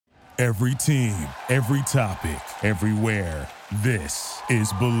Every team, every topic, everywhere. This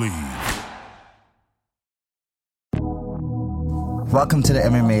is Believe. Welcome to the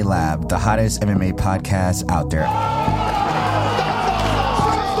MMA Lab, the hottest MMA podcast out there.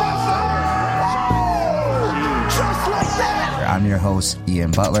 I'm your host, Ian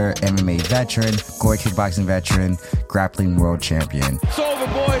Butler, MMA veteran, Gory kickboxing veteran, grappling world champion. It's over,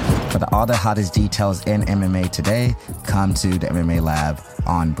 boys. For all the hottest details in MMA today, come to the MMA Lab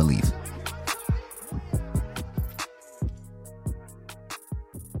on Believe.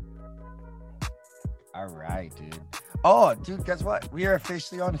 All right, dude. Oh, dude, guess what? We are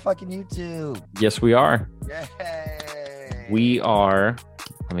officially on fucking YouTube. Yes, we are. Yay. We are.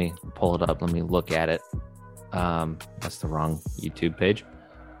 Let me pull it up. Let me look at it. That's the wrong YouTube page.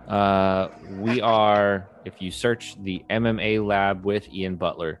 We are, if you search the MMA Lab with Ian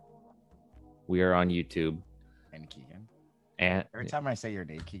Butler, we are on YouTube. And Keegan. And every time I say your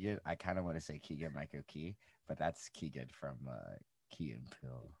name, Keegan, I kind of want to say Keegan Michael Key, but that's Keegan from Key and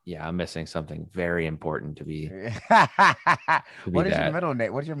Peele. Yeah, I'm missing something very important to be. What is your middle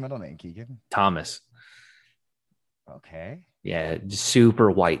name? What's your middle name, Keegan? Thomas. Okay. Yeah, super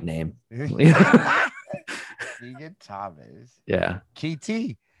white name. Keegan Thomas. Yeah.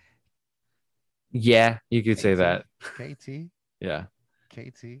 KT. Yeah, you could say that. KT. Yeah.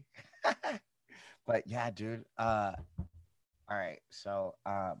 KT. But yeah, dude. All right. So,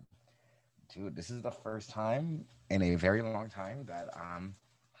 dude, this is the first time in a very long time that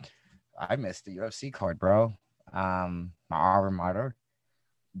I missed the UFC card, bro. My alma mater,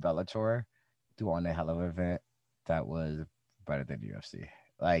 Bellator, doing a hell of an event that was better than UFC.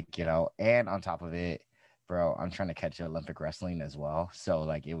 Like, you know, and on top of it, bro, I'm trying to catch Olympic wrestling as well. So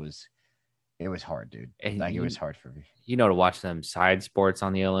like it was hard, dude. Like it was hard for me. You know, to watch them side sports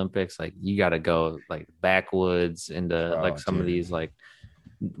on the Olympics, like you got to go like backwoods into like some of these like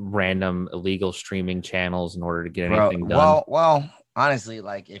random illegal streaming channels in order to get anything done. Well, honestly,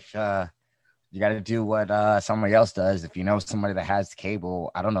 like if you got to do what somebody else does. If you know somebody that has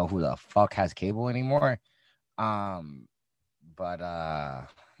cable, I don't know who the fuck has cable anymore. But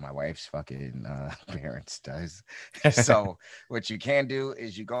my wife's fucking parents does. So what you can do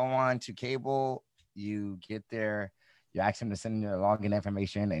is you go on to cable, you get there, you ask them to send your login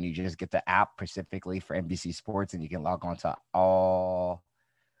information, and you just get the app specifically for NBC Sports, and you can log on to all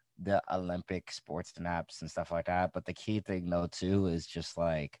the Olympic sports and apps and stuff like that. But the key thing though too is just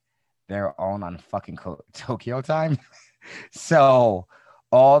like they're on fucking Tokyo time. So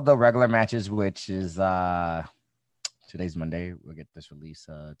all the regular matches, which is today's Monday, we'll get this release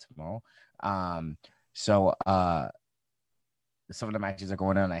tomorrow. So some of the matches are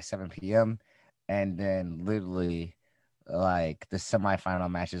going on at 7 p.m. and then literally like the semifinal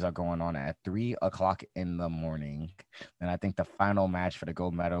matches are going on at 3 o'clock in the morning. And I think the final match for the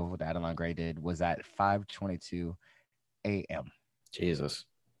gold medal that Adeline Gray did was at 5:22 a.m. Jesus.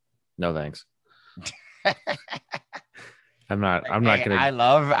 No thanks. I'm not gonna. I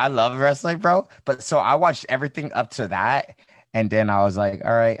love wrestling, bro. But so I watched everything up to that, and then I was like,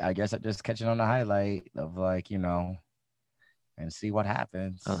 all right, I guess I'm just catching on the highlight of like, you know, and see what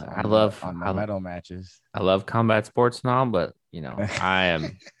happens. I love medal matches. I love combat sports and all, but you know,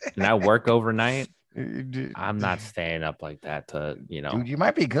 and I work overnight. I'm not staying up like that to, you know. Dude, you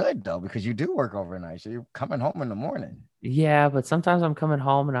might be good though because you do work overnight, so you're coming home in the morning. Yeah, but sometimes I'm coming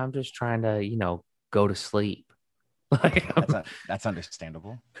home and I'm just trying to, you know, go to sleep. Like that's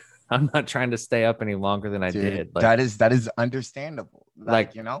understandable. I'm not trying to stay up any longer than I did. Like, that is understandable.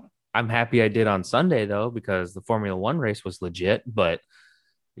 Like, you know, I'm happy I did on Sunday though, because the Formula One race was legit, but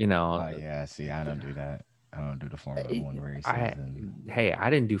you know. Oh yeah, see, I don't do that. I don't do the Formula One races. Hey, I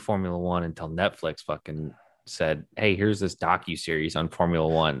didn't do Formula One until Netflix fucking said, hey, here's this docu-series on Formula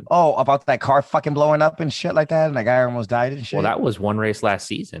One. Oh, about that car fucking blowing up and shit like that, and that guy almost died and shit. Well, that was one race last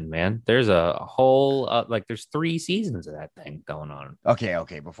season, man. There's a whole like there's 3 seasons of that thing going on.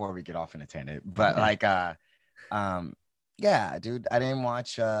 Okay, before we get off in a tangent, but like yeah, dude, I didn't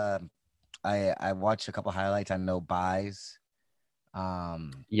watch I watched a couple highlights. I know buys.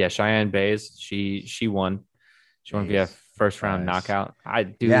 Yeah, Cheyenne Bays, she won. She won via first round knockout. I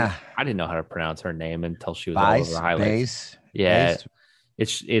didn't know how to pronounce her name until she was all over the highlights. Yeah.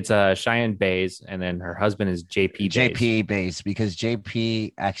 It's Cheyenne Bays, and then her husband is JP Bays. JP Bays, because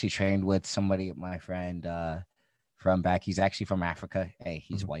JP actually trained with somebody, my friend from back. He's actually from Africa. Hey,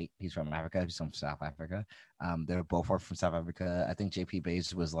 he's white. He's from Africa. He's from South Africa. They're both from South Africa. I think JP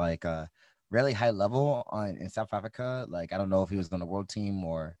Bays was like really high level in South Africa. Like, I don't know if he was on the world team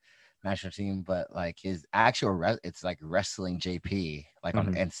or national team, but like his actual it's like wrestling JP, like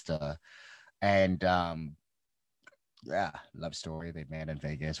on Insta. And Yeah, love story. They met in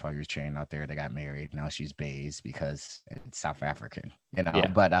Vegas while he was training out there. They got married. Now she's Bays because it's South African, Yeah.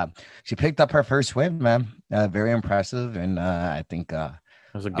 But she picked up her first win, man. Very impressive, and I think it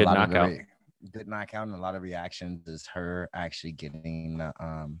was a good knockout. Good knockout, and a lot of reactions is her actually getting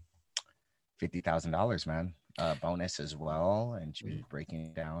 $50,000, man, bonus as well, and she was breaking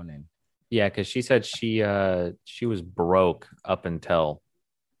it down and. Yeah, because she said she was broke up until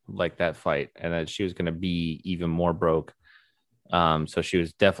like that fight, and that she was going to be even more broke. So she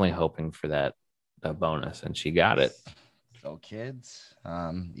was definitely hoping for that bonus, and she got it. So kids,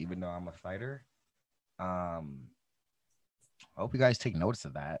 even though I'm a fighter, I hope you guys take notice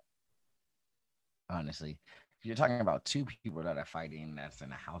of that. Honestly, you're talking about two people that are fighting that's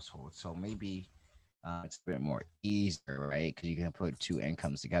in a household, so maybe it's a bit more easier, right? Because you can put two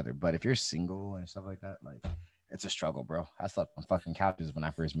incomes together. But if you're single and stuff like that, like it's a struggle, bro. I slept on fucking couches when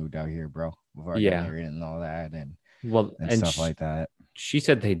I first moved out here, bro. Before I got married and all that, and stuff like that. She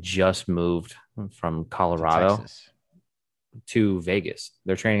said they just moved from Colorado to Vegas.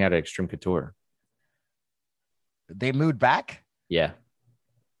 They're training at Extreme Couture. They moved back? Yeah.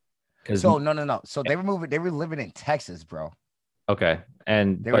 So no. So they were living in Texas, bro. Okay.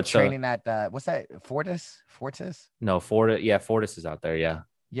 And they were training at what's that? Fortis? No, Fortis. Yeah, Fortis is out there. Yeah.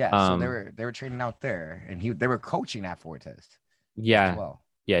 Yeah. So they were training out there, and they were coaching at Fortis. Yeah. Well.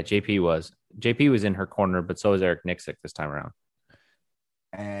 Yeah, JP was in her corner, but so was Eric Nixick this time around.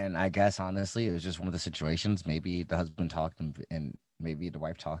 And I guess honestly, it was just one of the situations. Maybe the husband talked and maybe the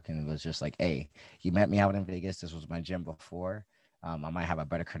wife talked, and it was just like, "Hey, you met me out in Vegas. This was my gym before. I might have a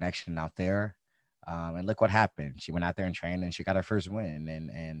better connection out there." And look what happened. She went out there and trained, and she got her first win. And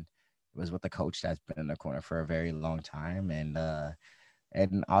it was with the coach that's been in the corner for a very long time.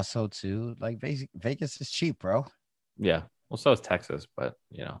 And also too, like Vegas is cheap, bro. Yeah. Well, so is Texas, but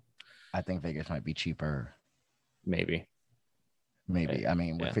I think Vegas might be cheaper. Maybe. I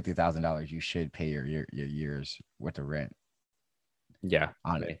mean, with $50,000, you should pay your years worth of rent. Yeah.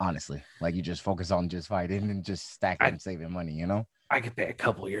 Honestly, like you just focus on just fighting and just stacking and saving money, I could pay a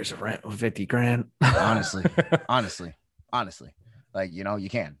couple of years of rent with $50,000. honestly, like, you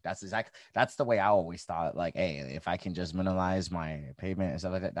can. That's the way I always thought. Like, hey, if I can just minimize my payment and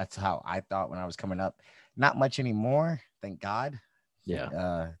stuff like that, that's how I thought when I was coming up. Not much anymore, thank God.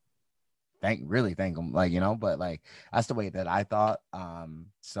 Yeah. Thank him, like, but like that's the way that I thought.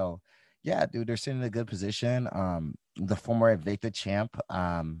 So yeah, dude, they're sitting in a good position. The former Invicta champ,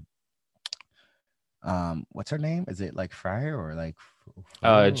 what's her name? Is it like Fryer or like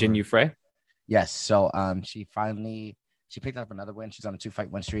Jin Yu Frey? Yes. So she picked up another win. She's on a 2-fight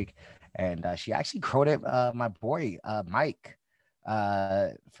win streak, and she actually quoted my boy Mike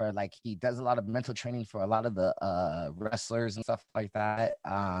for like he does a lot of mental training for a lot of the wrestlers and stuff like that.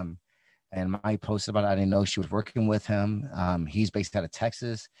 And Mike posted about it. I didn't know she was working with him. He's based out of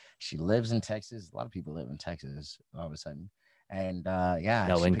Texas. She lives in Texas. A lot of people live in Texas all of a sudden. And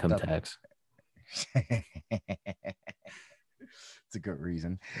no income tax. It's a good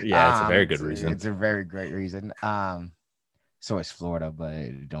reason. Yeah, it's a very good reason. It's a very great reason. So is Florida,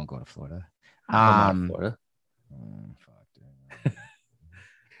 but don't go to Florida. Florida. Fuck.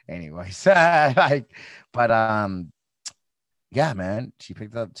 Anyways, yeah, man, she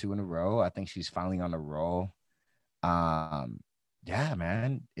picked up 2 in a row. I think she's finally on a roll. Yeah,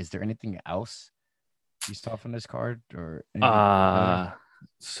 man. Is there anything else you saw from this card or?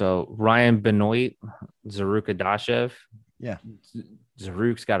 So Ryan Benoit, Zaruk Adashev. Yeah,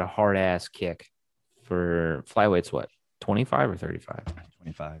 Zaruk's got a hard ass kick for flyweights. What, 25 or 35?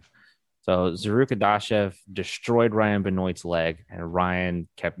 25. So Zaruk Adashev destroyed Ryan Benoit's leg, and Ryan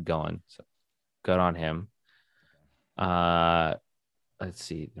kept going. So good on him. Let's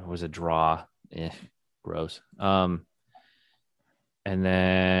see. There was a draw. Gross. And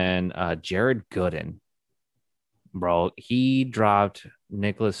then Jared Gooden, bro, he dropped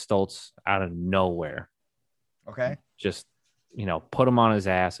Nicholas Stoltz out of nowhere. Okay. Just, put him on his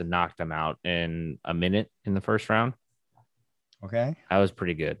ass and knocked him out in a minute in the first round. Okay. That was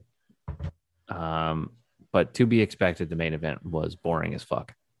pretty good. But to be expected, the main event was boring as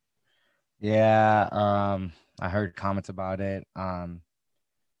fuck. Yeah. I heard comments about it.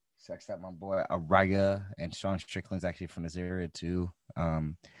 Sex that my boy Araya and Sean Strickland's actually from this area too.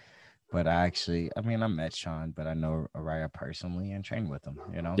 But I met Sean, but I know Araya personally and trained with him,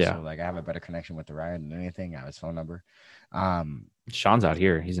 Yeah. So like I have a better connection with Araya than anything. I have his phone number. Sean's out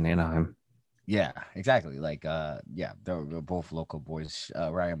here. He's in Anaheim. Yeah, exactly. Like they're both local boys.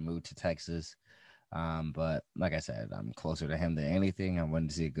 Araya moved to Texas. But like I said, I'm closer to him than anything. I wanted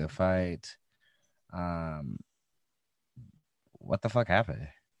to see a good fight. What the fuck happened?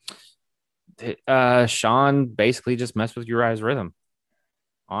 Sean basically just messed with Uriah's rhythm.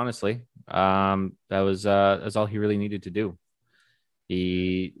 Honestly, that's all he really needed to do.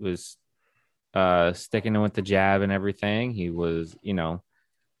 He was sticking with the jab and everything. He was,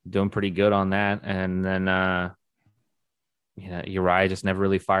 doing pretty good on that. And then, Uriah just never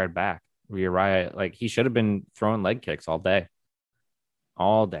really fired back. Uriah, like, he should have been throwing leg kicks all day.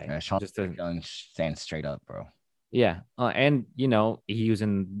 Yeah, Sean just stand straight up, bro. Yeah. And, he was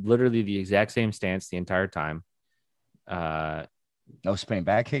in literally the exact same stance the entire time. No spinning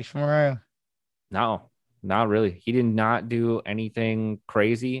back kicks from Uriah? No, not really. He did not do anything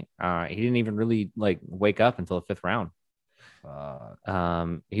crazy. He didn't even really wake up until the fifth round.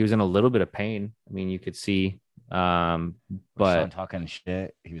 He was in a little bit of pain. I mean, you could see. But Sean talking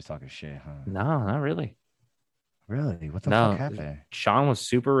shit. He was talking shit, huh? No, not really. Really? What the fuck happened? Sean was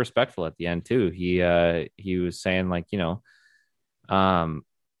super respectful at the end too. He was saying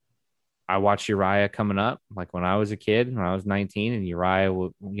I watched Uriah coming up, like when I was a kid, when I was 19, and Uriah,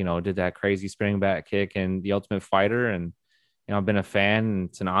 did that crazy spinning back kick and the Ultimate Fighter, and I've been a fan, and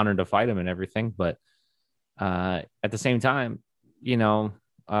it's an honor to fight him and everything. But at the same time, you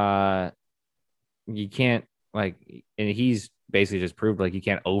can't and he's basically just proved you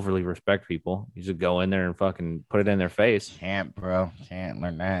can't overly respect people. You just go in there and fucking put it in their face. Can't, bro. Can't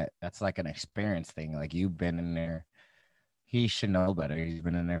learn that. That's like an experience thing. Like, you've been in there. He should know better. He's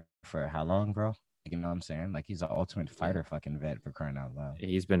been in there for how long, bro? You know what I'm saying? Like, he's an Ultimate Fighter fucking vet, for crying out loud.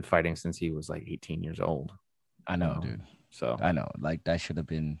 He's been fighting since he was 18 years old. I know, dude. So I know. That should have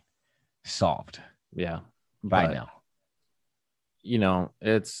been solved. Yeah. By now.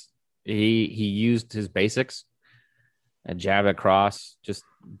 It's he used his basics, a jab across, just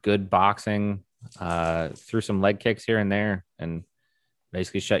good boxing, threw some leg kicks here and there, and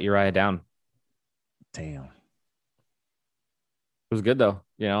basically shut Uriah down. Damn. It was good though.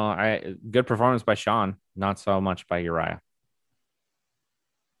 Good performance by Sean, not so much by Uriah.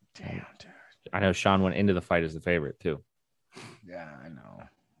 Damn, dude. I know Sean went into the fight as the favorite too. Yeah, I know.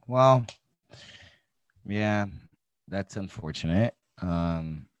 Well, yeah, that's unfortunate.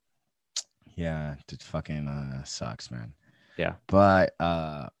 Yeah, it fucking sucks, man. Yeah. But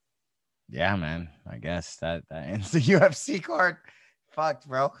yeah, man, I guess that ends the UFC card. Fucked,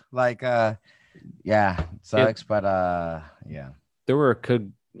 bro. Yeah, it sucks, but yeah. There were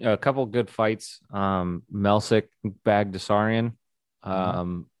a couple good fights. Melsick Bagdasarian.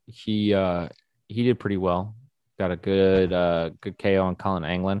 He did pretty well. Got a good KO on Colin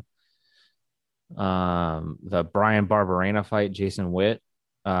Anglin. The Brian Barberena fight, Jason Witt.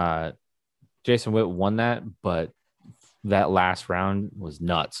 Jason Witt won that, but that last round was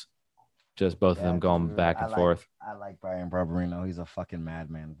nuts. Just both of them going back and forth. I like Brian Barberena. He's a fucking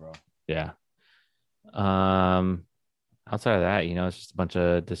madman, bro. Yeah. Outside of that, it's just a bunch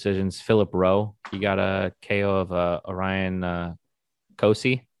of decisions. Philip Rowe, he got a KO of Orion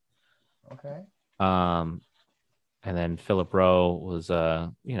Kosi. Okay. And then Philip Rowe was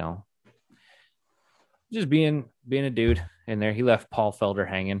just being a dude in there. He left Paul Felder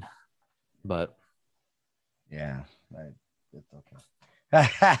hanging, but yeah, it's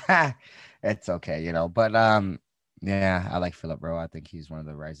okay. It's okay, But yeah, I like Philip Rowe. I think he's one of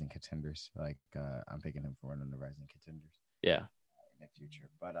the rising contenders. I'm picking him for one of the rising contenders. Yeah, in the future.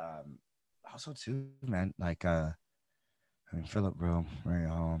 But also too, man. Philip Rowe,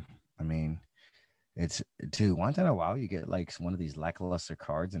 right? I mean, it's too. Once in a while, you get one of these lackluster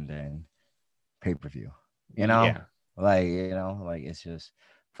cards, and then pay-per-view. Yeah. It's just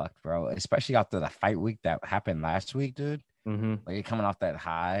fucked, bro. Especially after the fight week that happened last week, dude. Mm-hmm. You're coming off that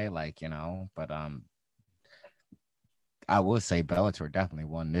high, but I will say Bellator definitely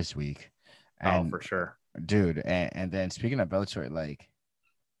won this week. And, for sure, dude. And then speaking of Bellator,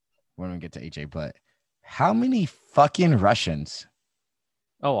 when we get to AJ, but how many fucking Russians?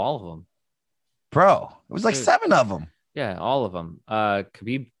 Oh, all of them, bro. It was 7 of them. Yeah, all of them.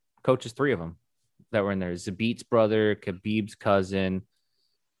 Khabib coaches 3 of them that were in there. Zabit's brother, Khabib's cousin.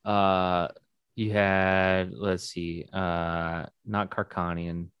 You had, let's see, not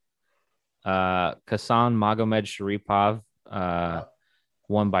Karkanian. Kasan Magomed Sharipov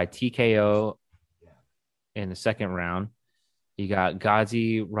won by TKO in the second round. You got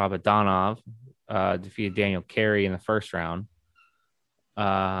Ghazi Rabadanov defeated Daniel Carey in the first round.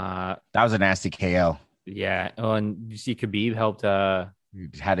 That was a nasty KO. Yeah. Oh, and you see Khabib helped you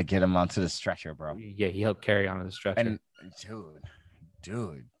had to get him onto the stretcher, bro. Yeah, he helped carry onto the stretcher. And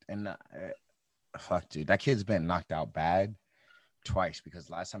dude. And fuck, dude. That kid's been knocked out bad twice, because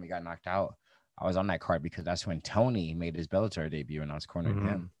last time he got knocked out, I was on that card because that's when Tony made his Bellator debut and I was cornering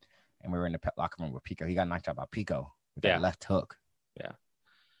him. And we were in the locker room with Pico. He got knocked out by Pico with that left hook. Yeah.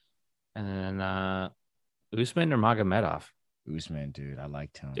 And then Usman or Magomedov? Usman, dude. I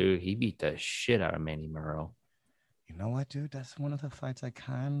liked him. Dude, he beat the shit out of Manny Murrow. You know what, dude? That's one of the fights I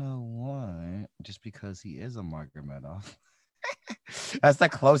kind of want just because he is a Magomedov. That's the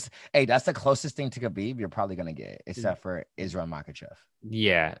close. Hey, that's the closest thing to Khabib you're probably gonna get, except for Israel Makhachev.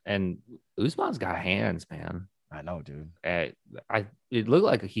 Yeah, and Usman's got hands, man. I know, dude. It looked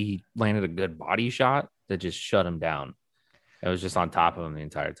like he landed a good body shot that just shut him down. It was just on top of him the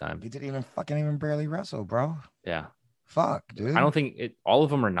entire time. He didn't even barely wrestle, bro. Yeah. Fuck, dude. I don't think all of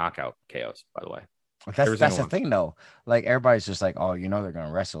them are knockout KOs, by the way. That's the thing, though. Like, everybody's just like, oh, they're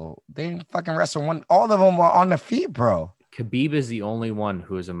gonna wrestle. They didn't fucking wrestle one. All of them were on the feet, bro. Khabib is the only one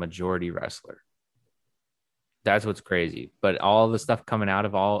who is a majority wrestler. That's what's crazy. But all the stuff coming out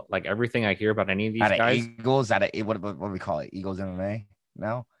of everything I hear about any of these guys, Eagles, what we call it, Eagles MMA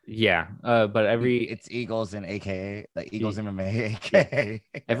now. Yeah, but it's Eagles and AKA, like Eagles MMA, AKA.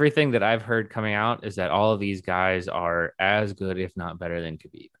 Everything that I've heard coming out is that all of these guys are as good, if not better, than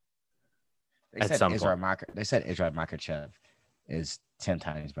Khabib. They said Israel Makhachev is 10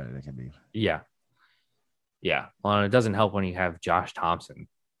 times better than Khabib. Yeah. Well, it doesn't help when you have Josh Thompson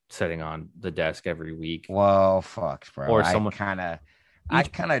sitting on the desk every week. Well, fuck, bro. Or someone I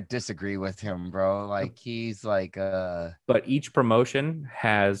kind of disagree with him, bro. Like, he's like but each promotion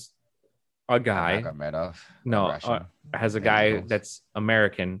has a guy has a guy that's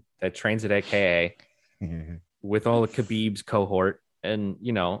American that trains at AKA with all of Khabib's cohort, and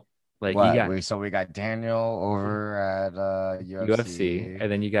we got Daniel over at UFC,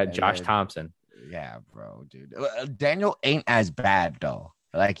 and then you got Josh Thompson. Yeah, bro, dude. Daniel ain't as bad though.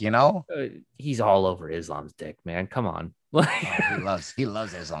 Like, he's all over Islam's dick, man. Come on. He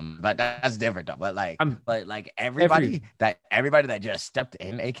loves Islam, but that's different though. But everybody that just stepped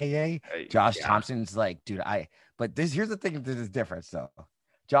in, AKA Josh Thompson's like, dude, here's the thing that is different. So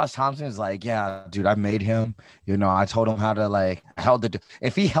Josh Thompson is like, yeah, dude, I made him, I told him how to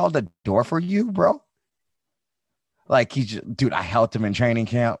if he held the door for you, bro, dude, I helped him in training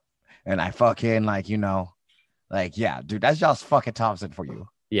camp and I fucking yeah, dude, that's Josh fucking Thompson for you.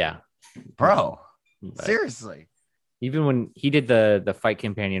 Yeah, bro. Seriously. Even when he did the fight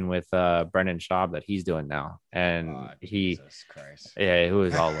companion with Brendan Schaub that he's doing now, and Jesus Christ, it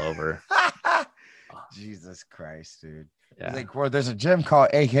was all over. Jesus Christ, dude. Yeah. Like, well, there's a gym called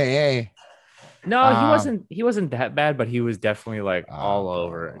AKA. No, he wasn't that bad, but he was definitely all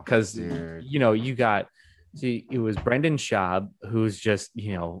over because you got it was Brendan Schaub, who's just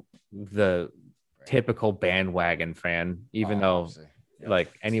the typical bandwagon fan, even though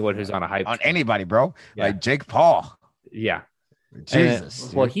anyone who's on a hype on anybody, bro, like Jake Paul. Yeah.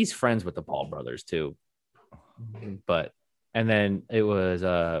 Jesus. Well, he's friends with the Paul brothers too. And then it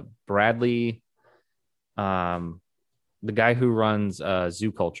was Bradley, the guy who runs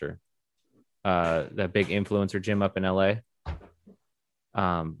Zoo Culture, that big influencer gym up in LA.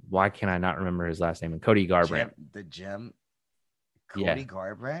 Why can I not remember his last name? And Cody Garbrandt. The gym. Cody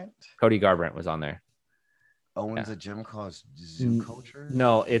Garbrandt? Cody Garbrandt was on there. Owns a gym called Zoo Culture?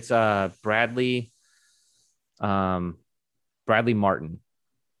 No, it's Bradley. Bradley Martin.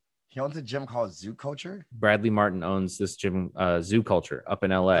 He owns a gym called Zoo Culture? Bradley Martin owns this gym, Zoo Culture, up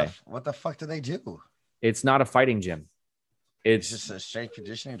in LA. What the fuck do they do? It's not a fighting gym. It's just a straight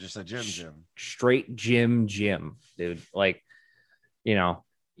conditioning, just a gym. Straight gym, dude.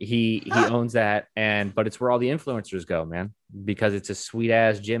 He owns that, but it's where all the influencers go, man, because it's a sweet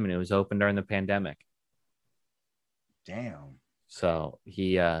ass gym and it was open during the pandemic. Damn. So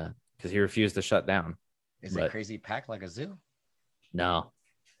because he refused to shut down. Is it crazy packed like a zoo? No,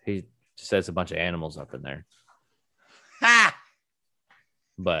 he just has a bunch of animals up in there. Ha!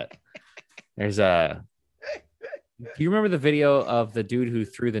 But there's do you remember the video of the dude who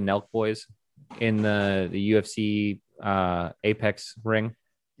threw the Nelk boys in the UFC Apex ring?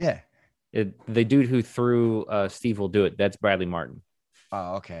 Yeah. The dude who threw Steve Will Do It. That's Bradley Martin.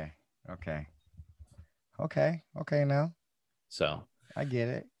 Oh, okay. Now. So I get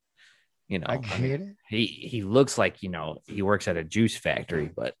it. I get it. He looks like, he works at a juice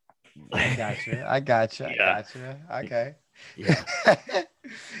factory, but I got you. Okay. Yeah.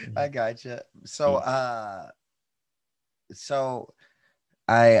 I got you. So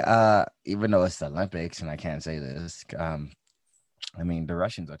I even though it's the Olympics and I can't say this, I mean, the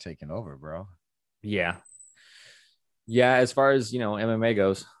Russians are taking over, bro. Yeah. As far as MMA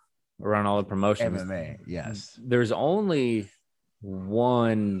goes, around all the promotions. MMA, yes. There's only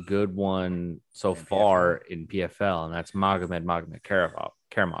one good one so far in PFL, and that's Magomed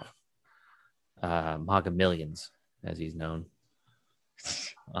Karamov. Magomillions, as he's known.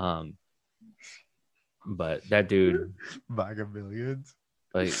 But that dude, Magomillions.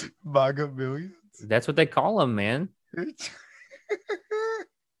 Like MAGA millions. That's what they call him, man.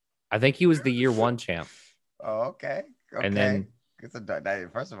 I think he was the year one champ. Oh, okay. And then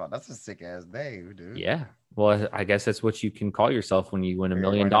first of all, that's a sick ass name, dude. Yeah. Well, I guess that's what you can call yourself when you win $1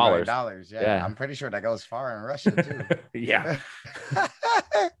 million. Yeah. I'm pretty sure that goes far in Russia too. Yeah.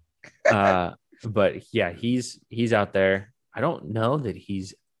 But yeah, he's out there. I don't know that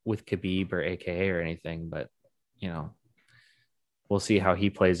he's with Khabib or AKA or anything, but we'll see how he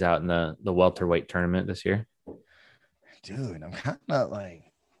plays out in the welterweight tournament this year. Dude, I'm kind of like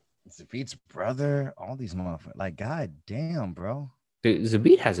Zabit's brother, all these motherfuckers. Like, god damn, bro. Dude,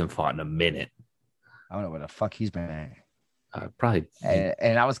 Zabit hasn't fought in a minute. I don't know where the fuck he's been at. Probably.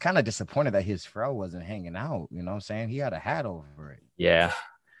 And I was kind of disappointed that his fro wasn't hanging out. You know what I'm saying? He had a hat over it. Yeah.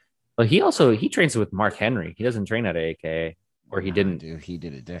 But he trains with Mark Henry. He doesn't train at AKA, or he didn't. Dude, he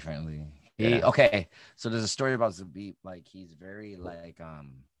did it differently. Yeah. Okay. So there's a story about Zabit. Like, he's very like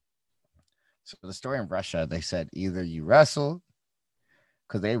So the story in Russia, they said either you wrestle,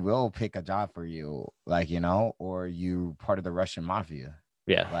 because they will pick a job for you, like, or you part of the Russian mafia.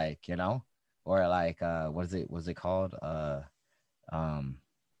 Yeah. Like, or like, what is it called? I don't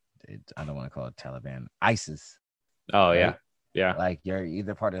want to call it Taliban, ISIS. Oh, right? yeah. Yeah. Like, you're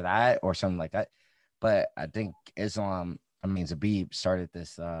either part of that or something like that. But I think Zabit started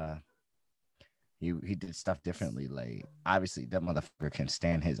this, he did stuff differently. Like, obviously that motherfucker can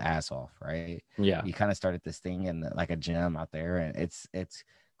stand his ass off, right? Yeah. He kind of started this thing in like a gym out there, and it's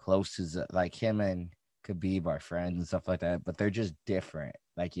close to like him and Khabib are friends and stuff like that, but they're just different.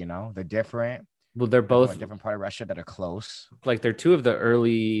 Like, they're different. Well, they're both a different part of Russia that are close. Like, they're two of the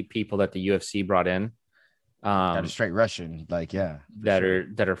early people that the UFC brought in. That are straight Russian, like, yeah. That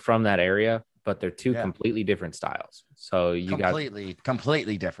are from that area, but they're two completely different styles. So you completely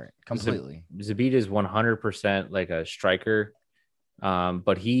different. Completely. Zabit is 100% like a striker.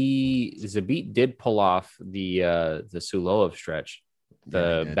 But Zabit did pull off the Sulov stretch, from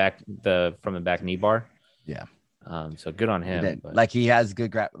the back knee bar. Yeah. So good on him. But... Like, he has good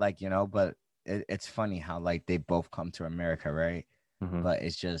grab, like, but it's funny how like they both come to America, right? Mm-hmm. But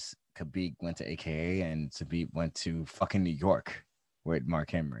it's just Khabib went to AKA and Zabit went to fucking New York with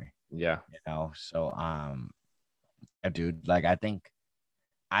Mark Henry. Yeah. So dude, like, I think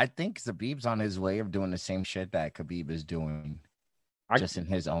Zabib's on his way of doing the same shit that Khabib is doing, just in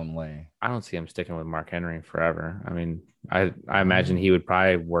his own way. I don't see him sticking with Mark Henry forever. I mean, I imagine he would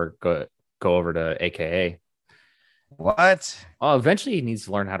probably go over to AKA. What? Oh, eventually he needs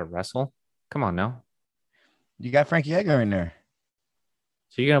to learn how to wrestle. Come on now. You got Frankie Edgar in there.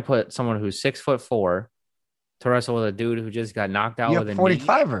 So you're gonna put someone who's 6'4" to wrestle with a dude who just got knocked out with a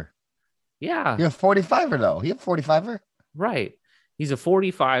 45er. Yeah. You're a 45er though. He a 45er. Right. He's a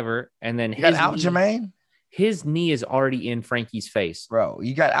 45er, and then you got Aljamain. His knee is already in Frankie's face, bro.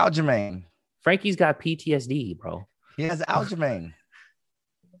 You got Aljamain. Frankie's got PTSD, bro. He has Aljamain.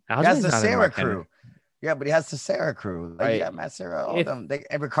 He has the Sarah crew. Yeah, but he has the Sarah crew. Like, you got Matt Sarah, all them.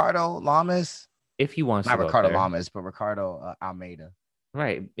 And Ricardo Lamas. If he wants not to Ricardo go Lamas, but Ricardo Almeida.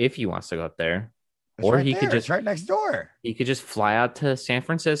 Right. If he wants to go up there. It's or he could just right next door. He could just fly out to San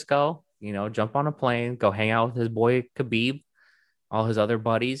Francisco, jump on a plane, go hang out with his boy Khabib, all his other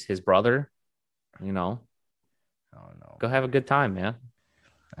buddies, his brother, Oh no. Go have a good time, man.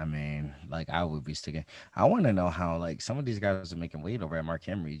 I mean, like, I would be sticking. I want to know how, like, some of these guys are making weight over at Mark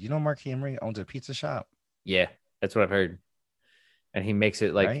Henry. You know, Mark Henry owns a pizza shop. Yeah, that's what I've heard. And he makes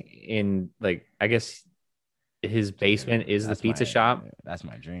it like in, like, I guess his basement is the pizza shop. That's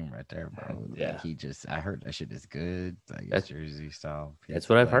my dream right there, bro. Yeah. Like, I heard that shit is good. Like, that's Jersey style pizza. That's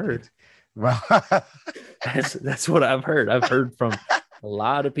what I've heard. Well, that's what I've heard. I've heard from a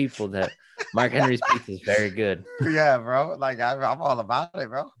lot of people that Mark Henry's pizza is very good. Yeah, bro. Like, I'm all about it,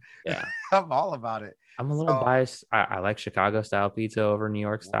 bro. Yeah. I'm all about it. I'm a little biased. I like Chicago style pizza over New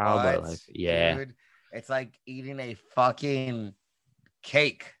York style, but like, yeah. Dude, it's like eating a fucking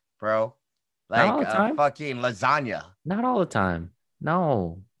cake, bro. Like a fucking lasagna. Not all the time.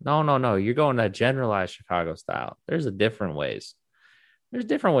 No. You're going to generalized Chicago style. There's different ways. There's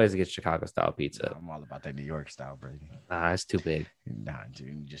different ways to get Chicago style pizza. No, I'm all about that New York style, Brady. Nah, it's too big. Nah, dude,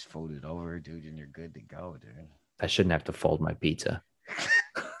 you just fold it over, dude, and you're good to go, dude. I shouldn't have to fold my pizza.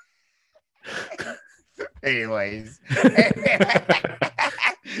 Anyways,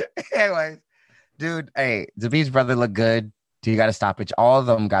 dude. Hey, Zabit's brother looked good. You got a stoppage. All of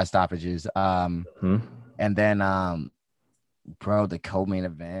them got stoppages. And then, bro, the co-main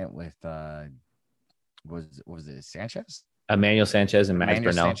event with was it Sanchez? Emmanuel Sanchez and Max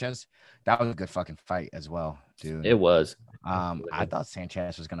Burnell. Sanchez. That was a good fucking fight as well, dude. It was. I thought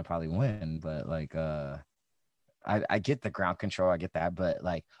Sanchez was gonna probably win, but like I get the ground control. I get that. But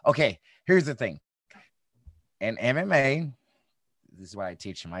like, okay, here's the thing. In MMA, this is what I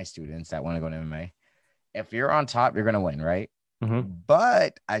teach my students that want to go to MMA. If you're on top, you're going to win, right? Mm-hmm.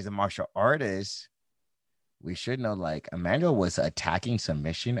 But as a martial artist, we should know like Emmanuel was attacking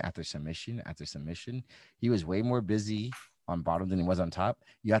submission after submission after submission. He was way more busy on bottom than he was on top.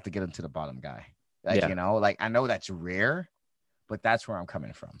 You have to get him to the bottom guy. Like, you know, like I know that's rare, but that's where I'm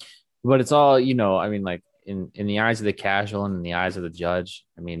coming from. But it's all, you know, I mean, like in the eyes of the casual and in the eyes of the judge,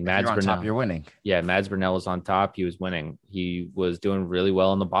 I mean, Mads Burnell, top, you're winning. Yeah, Mads Burnell was on top. He was winning. He was doing really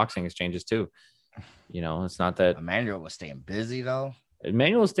well in the boxing exchanges too. You know, it's not that Emmanuel was staying busy though.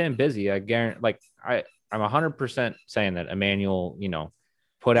 Emmanuel was staying busy. I guarantee, like I'm 100% saying that Emmanuel, you know,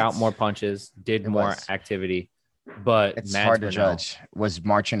 put out more punches, did more activity, but it's hard to judge. Was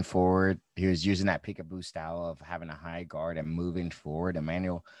marching forward. He was using that peekaboo style of having a high guard and moving forward.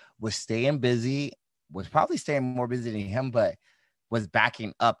 Emmanuel was staying busy, was probably staying more busy than him, but was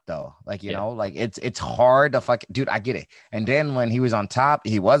backing up though. Like, you know, like it's hard to dude, I get it. And then when he was on top,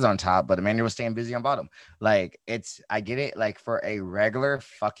 but Emmanuel was staying busy on bottom. Like I get it. Like for a regular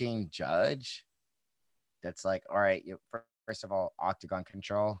fucking judge, that's like, all right, first of all, octagon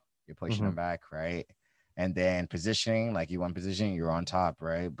control, you're pushing him back, right? And then positioning, like you want positioning, you're on top,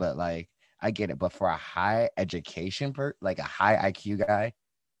 right? But like, I get it. But for a high education like a high IQ guy,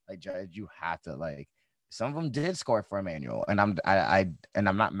 like judge, you have to like. Some of them did score for Emmanuel, and I'm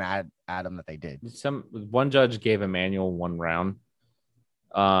not mad at them that they did. One judge gave Emmanuel 1 round.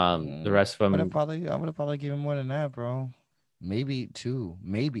 The rest of them, I would have probably given more than that, bro. Maybe 2,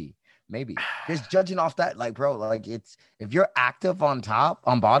 maybe. Just judging off that, like, bro, like it's if you're active on top,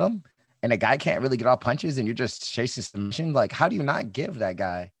 on bottom, and a guy can't really get off punches, and you're just chasing submission, like, how do you not give that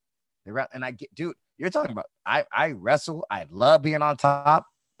guy the round? And I get, dude, you're talking about I wrestle, I love being on top.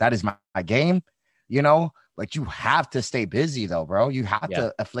 That is my game. You know, but you have to stay busy though, bro. You have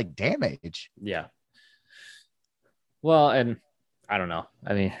to inflict damage. Yeah. Well, and I don't know.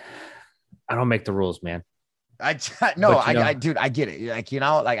 I mean, I don't make the rules, man. Dude, I get it. Like, you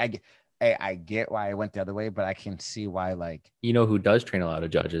know, like I get why I went the other way, but I can see why, like, you know who does train a lot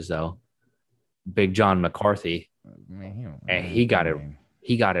of judges though? Big John McCarthy. And he got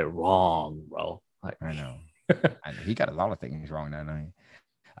it wrong, bro. Like, I know. He got a lot of things wrong that night.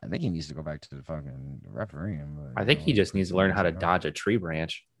 I think he needs to go back to the fucking refereeing. But, I think he just needs to learn how to dodge a tree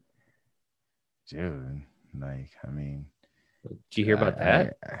branch. Dude, like, I mean. Did you hear about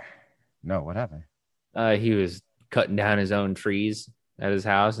that? No, what happened? He was cutting down his own trees at his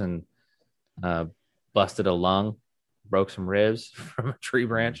house and busted a lung, broke some ribs from a tree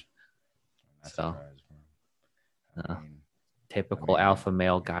branch. So, typical alpha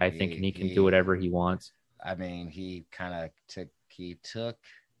male guy thinking he can do whatever he wants. I mean, he kind of took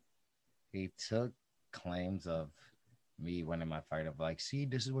claims of me winning my fight of like, see,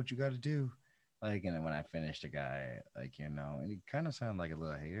 this is what you got to do. Like, and then when I finished the guy, like, you know, and he kind of sounded like a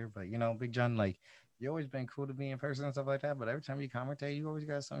little hater, but you know, Big John, like, you always been cool to me in person and stuff like that. But every time you commentate, you always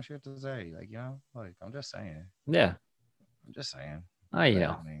got some shit to say. Like, you know, like, I'm just saying. Yeah. I'm just saying. You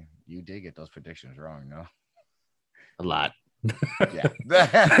know. I mean, you did get those predictions wrong, no? A lot. Yeah.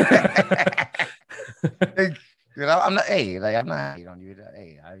 You know, I'm not hating on you.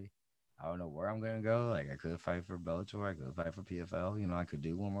 Hey, I don't know where I'm gonna go. Like, I could fight for Bellator, I could fight for PFL. You know, I could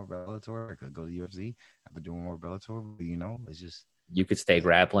do one more Bellator. I could go to UFC. I could do one more Bellator. But, you know, it's just you could stay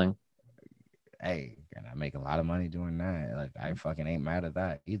grappling. Hey, and I make a lot of money doing that. Like, I fucking ain't mad at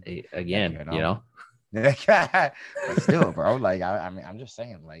that either. Again, you know. But still, bro. Like, I mean, I'm just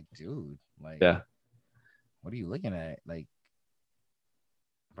saying, like, dude, like, yeah. What are you looking at, like,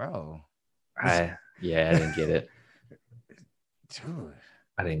 bro? I didn't get it, dude.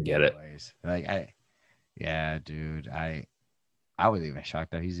 I didn't get it. Like, dude. I was even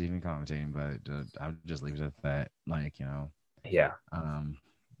shocked that he's even commentating, but I'll just leave it at that. Like, you know. Yeah.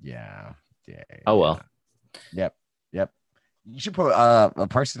 Yeah. Oh well. Yep. You should put a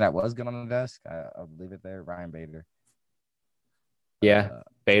person that was good on the desk. I'll leave it there. Ryan Bader. Yeah,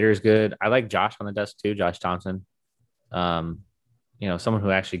 Bader's good. I like Josh on the desk too. Josh Thompson. You know, someone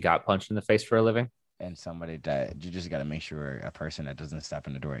who actually got punched in the face for a living. And somebody that you just got to make sure a person that doesn't step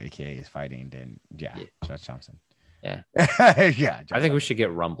in the door, aka is fighting. Then Josh Thompson. Yeah. Yeah. I think we should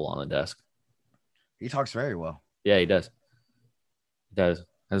get Rumble on the desk. He talks very well. Yeah, he does. He does.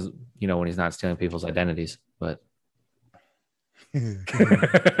 As you know, when he's not stealing people's identities, but. He's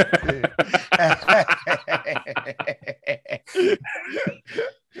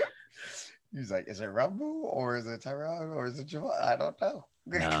like, is it Rumble or is it Tyrone or is it Jamal? I don't know.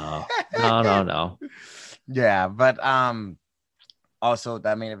 No. Yeah, but also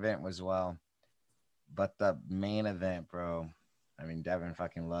that main event was well. But the main event, bro. I mean, Devin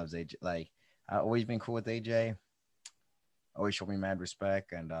fucking loves AJ. Like, I've always been cool with AJ. Always showed me mad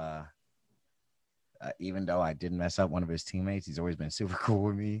respect, and even though I did mess up one of his teammates, he's always been super cool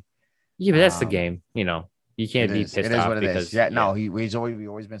with me. Yeah, but that's the game. You know, you can't be pissed off. It is what it is. Yeah, no, he's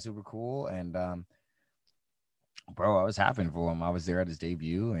always been super cool, and bro, I was happy for him. I was there at his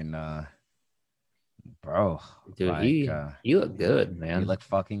debut, and bro, dude, like, he looked good, man. He looked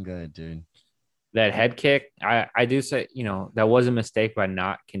fucking good, dude. That head kick, I do say, you know, that was a mistake by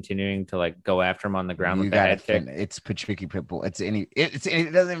not continuing to like go after him on the ground with that head kick. It's Patricky Pitbull.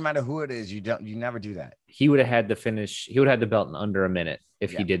 It doesn't even matter who it is. You never do that. He would have had the finish. He would have had the belt in under a minute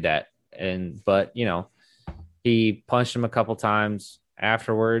if he did that. But you know, he punched him a couple times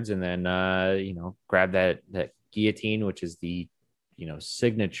afterwards, and then you know, grabbed that guillotine, which is the, you know,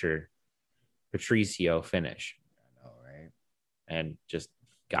 signature Patricio finish. I know, right? And just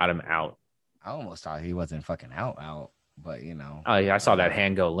got him out. I almost thought he wasn't fucking out, but you know. Oh yeah, I saw that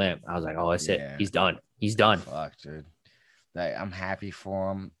hand go limp. I was like, oh, that's it. He's done. He's done. Fuck, dude. Like, I'm happy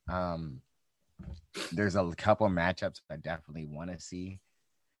for him. There's a couple matchups I definitely want to see.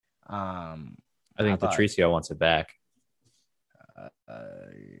 I think Patricio wants it back.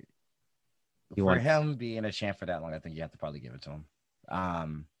 For him being a champ for that long, I think you have to probably give it to him.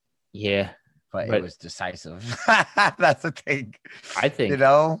 Yeah, but it was decisive. That's the thing. I think, you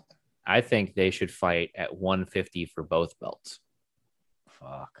know. I think they should fight at 150 for both belts.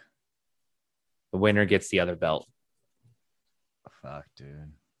 Fuck. The winner gets the other belt. Fuck,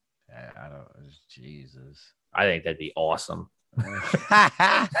 dude. I don't. Jesus. I think that'd be awesome.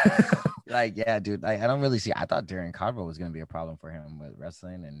 Like, yeah, dude. Like, I don't really see. I thought Darren Carver was gonna be a problem for him with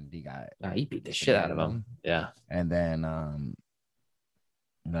wrestling, and he got. He beat the shit out of him. Yeah. And then,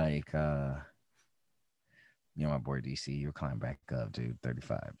 like, you know, my boy DC, you're climbing back up, dude.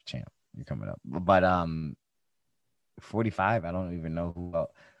 35 champ, you're coming up. But 45, I don't even know who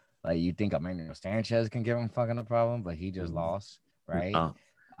else. Like, you think Emmanuel Sanchez can give him fucking a problem, but he just lost, right?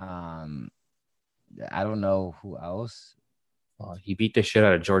 I don't know who else. Well, he beat the shit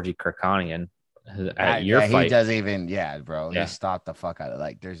out of Georgie Kirkanian at your fight. He doesn't even, bro. Yeah. He stopped the fuck out of,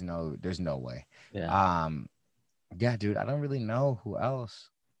 like, there's no way. Yeah. Yeah, dude. I don't really know who else.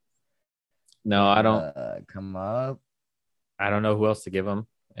 No, I don't come up. I don't know who else to give him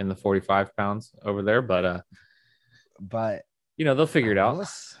in the 45 pounds over there, but you know, they'll figure it out.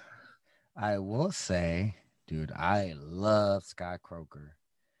 I will say, dude, I love Scott Croker.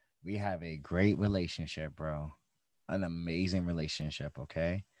 We have a great relationship, bro. An amazing relationship,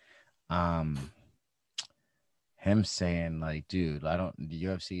 okay? Him saying, like, dude, the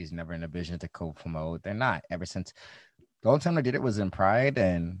UFC is never in a vision to co-promote. They're not. Ever since the only time they did it was in Pride,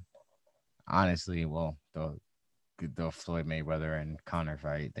 and honestly, well, the Floyd Mayweather and Conor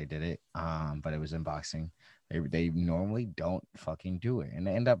fight, they did it. But it was in boxing. They normally don't fucking do it, and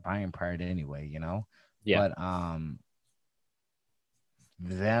they end up buying Pride anyway, you know. Yeah. But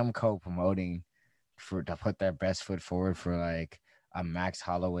them co-promoting to put their best foot forward for like a Max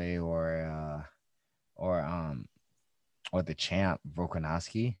Holloway or the champ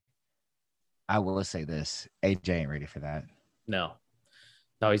Volkanovski. I will say this: AJ ain't ready for that. No,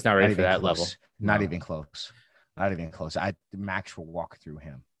 he's not ready for that level. Not even close. Not even close. Max will walk through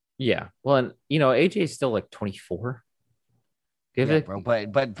him. Yeah. Well, and you know, AJ's still like 24. Bro.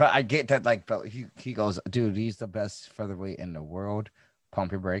 But I get that. Like, but he goes, dude. He's the best featherweight in the world.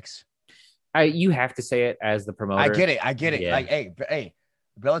 Pump your brakes. You have to say it as the promoter. I get it. Yeah. Like, hey,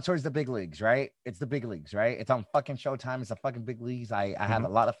 Bellator's the big leagues, right? It's the big leagues, right? It's on fucking Showtime. It's the fucking big leagues. I had a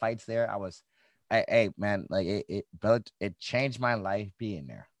lot of fights there. Man, like it changed my life being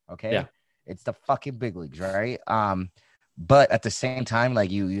there. Okay. Yeah. It's the fucking big leagues, right? But at the same time,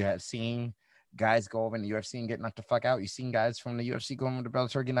 like you have seen guys go over in the UFC and get knocked the fuck out. You've seen guys from the UFC go over to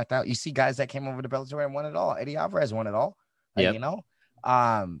Bellator get knocked out. You see guys that came over to Bellator and won it all. Eddie Alvarez won it all. Like, yep.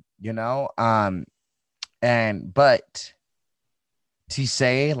 But to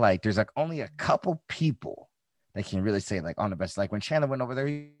say like there's like only a couple people that can really say like on the best. Like when Chandler went over there,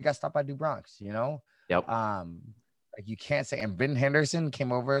 he got stopped by Du Bronx, you know? Yep. Like you can't say, and Ben Henderson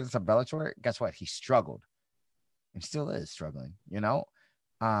came over to Bellator. Guess what? He struggled and still is struggling, you know?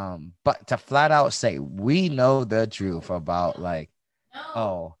 But to flat out say, we know the truth about like,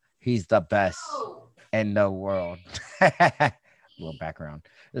 oh, he's the best in the world. A little background.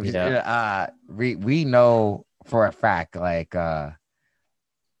 Yeah. We know for a fact, like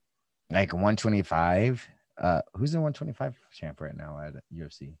 125. Who's the 125 champ right now at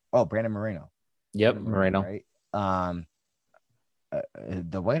UFC? Oh, Brandon Moreno. Yep, Moreno. Right.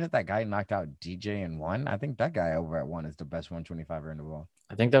 The way that guy knocked out DJ in one, I think that guy over at one is the best 125er in the world.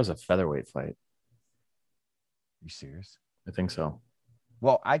 I think that was a featherweight fight. You serious? I think so.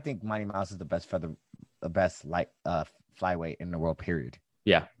 Well, I think Mighty Mouse is the best light flyweight in the world. Period.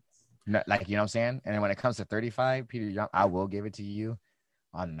 Yeah. No, like, you know what I'm saying? And then when it comes to 35, Peter Young, I will give it to you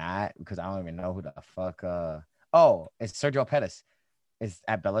on that because I don't even know who the fuck. It's Sergio Pettis. It's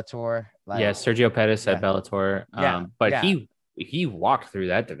at Bellator. Sergio Pettis at Bellator. But yeah. he walked through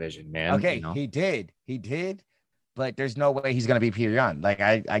that division, man. Okay, he did, but there's no way he's gonna be Peter Young. Like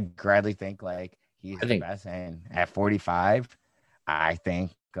I gladly think like he's the best. And at 45, I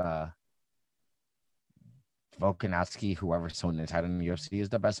think Volkanovski, whoever's holding the title in the UFC, is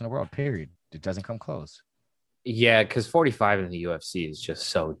the best in the world. Period. It doesn't come close. Yeah, because 45 in the UFC is just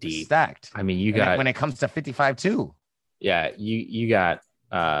so deep. Stacked. I mean, you got when it comes to 55 too. Yeah, you got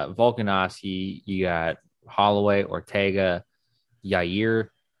Volkanovski, you got Holloway, Ortega, Yair.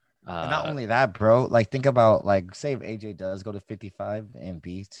 And not only that, bro. Like, think about say if AJ does go to 55 and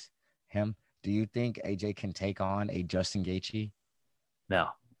beats him, do you think AJ can take on a Justin Gaethje?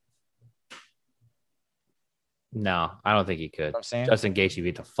 No, I don't think he could. I'm saying Justin Gaethje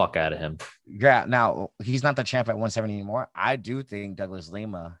beat the fuck out of him. Yeah, now he's not the champ at 170 anymore. I do think Douglas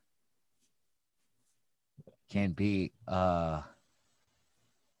Lima can beat can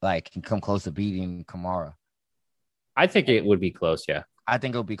come close to beating Kamara. I think it would be close, yeah. I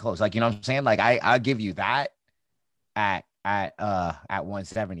think it'll be close. Like, you know what I'm saying? Like, I'll give you that at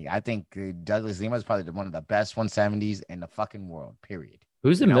 170. I think Douglas Lima is probably one of the best 170s in the fucking world, period.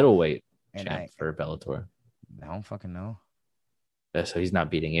 Who's the middleweight champ for Bellator? I don't fucking know. Yeah, so he's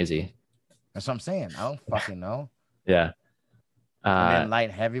not beating Izzy. That's what I'm saying. I don't fucking know. Yeah. And then light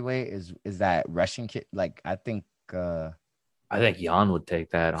heavyweight is that Russian kid. Like, I think Jan would take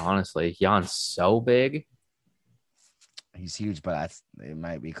that, honestly. Jan's so big. He's huge, but it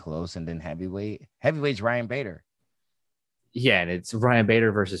might be close. And then heavyweight's Ryan Bader. Yeah, and it's Ryan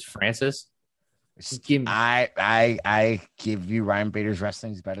Bader versus Francis. I give you Ryan Bader's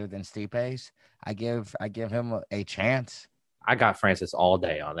wrestling's better than Stipe's. I give him a chance. I got Francis all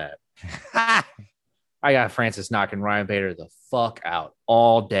day on that. I got Francis knocking Ryan Bader the fuck out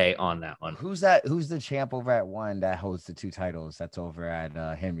all day on that one. Who's that? Who's the champ over at one that holds the 2 titles? That's over at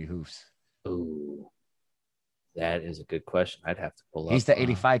Henry Hoofs. Ooh, that is a good question. I'd have to pull up. He's the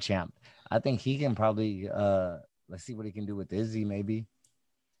 85 champ. I think he can probably let's see what he can do with Izzy, maybe.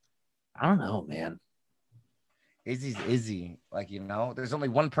 I don't know, man. Izzy's Izzy. Like, there's only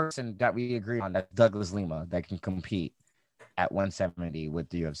one person that we agree on. That's Douglas Lima that can compete at 170 with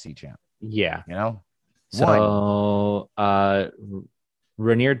the UFC champ. Yeah. So,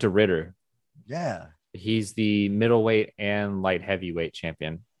 Renier de Ritter. Yeah. He's the middleweight and light heavyweight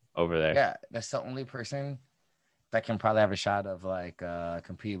champion over there. Yeah. That's the only person that can probably have a shot of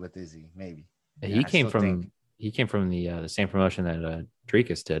compete with Izzy, maybe. He came from the same promotion that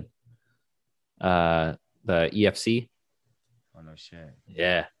Dricus did. The EFC. Oh, no shit.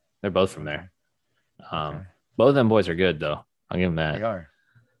 Yeah, they're both from there. Both of them boys are good, though. I'll give them that. They are.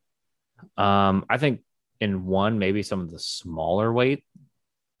 I think in one, maybe some of the smaller weight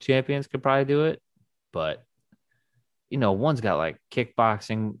champions could probably do it, but one's got like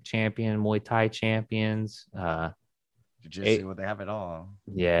kickboxing champion, Muay Thai champions. Jiu-Jitsu, they have it all.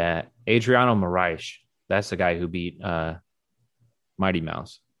 Yeah, Adriano Moraes. That's the guy who beat Mighty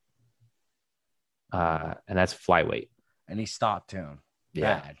Mouse. And that's flyweight. And he stopped him.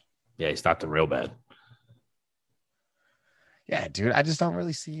 Yeah. Bad. Yeah, he stopped him real bad. Yeah, dude. I just don't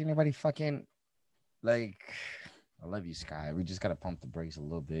really see anybody fucking I love you, Sky. We just gotta pump the brakes a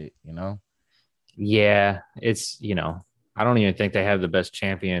little bit, Yeah, it's I don't even think they have the best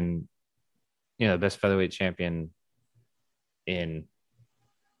champion, the best featherweight champion in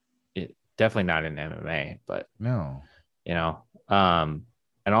it, definitely not in MMA, but no. And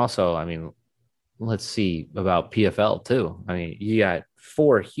also, I mean, let's see about PFL too. I mean, you got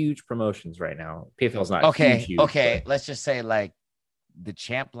 4 huge promotions right now. PFL's not huge. Okay. But... Let's just say the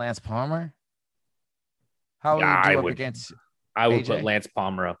champ Lance Palmer. How would I would AJ? Put Lance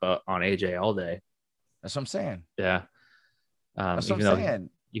Palmer up on AJ all day. That's what I'm saying. Yeah. That's what I'm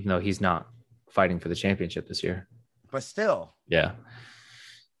saying. Even though he's not fighting for the championship this year. But still. Yeah.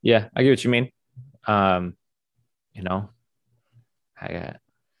 Yeah, I get what you mean. Yeah.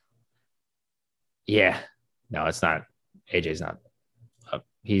 No, it's not. AJ's not.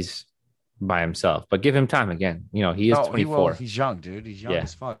 He's by himself. But give him time again. He is 24. He's young, dude. He's young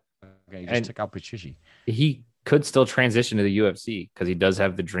as fuck. Okay, just took out Patrici. He could still transition to the UFC because he does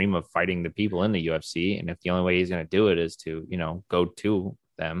have the dream of fighting the people in the UFC. And if the only way he's going to do it is to, go to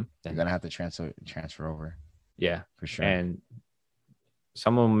them, then you're going to have to transfer over. Yeah, for sure. And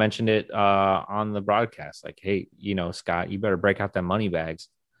someone mentioned it on the broadcast, like, hey, Scott, you better break out them money bags.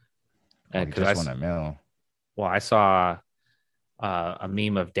 Because I want $1 million. Well, I saw a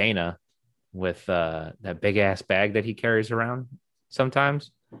meme of Dana with that big ass bag that he carries around sometimes.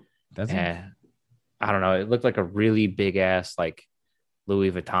 Does he? And I don't know. It looked like a really big ass like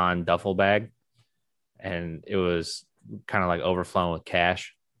Louis Vuitton duffel bag, and it was kind of like overflowing with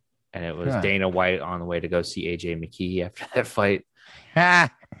cash. And it was Dana White on the way to go see AJ McKee after that fight.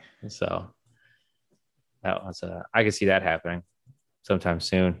 So that was I could see that happening sometime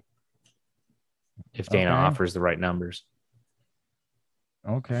soon if Dana offers the right numbers.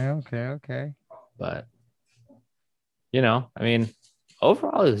 Okay. But I mean,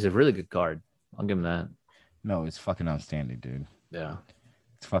 overall, it was a really good card. I'll give him that. No, it's fucking outstanding, dude. Yeah,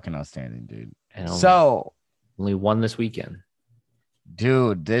 it's fucking outstanding, dude. And only one this weekend.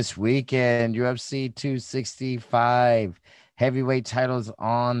 Dude, this weekend, UFC 265, heavyweight titles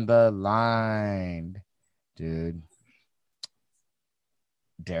on the line. Dude,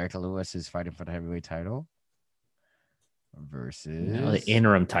 Derek Lewis is fighting for the heavyweight title versus the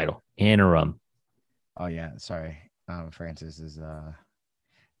interim title. Oh yeah, sorry. Francis is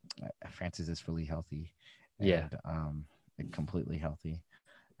fully healthy. And, completely healthy.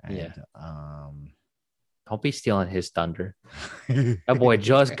 And, don't be stealing his thunder. That boy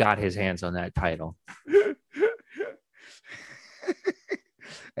just got his hands on that title.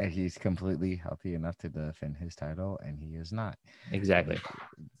 And he's completely healthy enough to defend his title, and he is not. Exactly.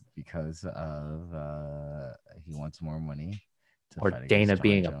 Because of he wants more money. Or Dana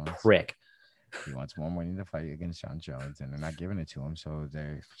being a prick. He wants more money to fight against John Jones, and they're not giving it to him, so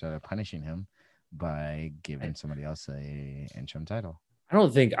they're punishing him by giving somebody else a interim title. I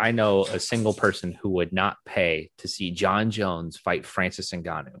don't think I know a single person who would not pay to see John Jones fight Francis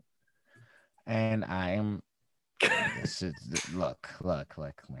Ngannou. And I am look,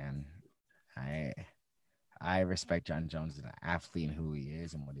 man. I respect John Jones as an athlete and who he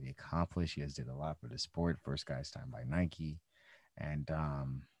is and what he accomplished. He has did a lot for the sport. First guy signed by Nike. And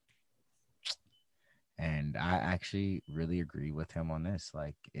I actually really agree with him on this.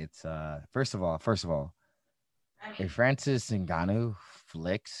 Like, it's first of all, if Francis Ngannou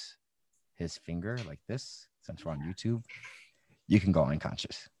flicks his finger like this, since we're on YouTube, you can go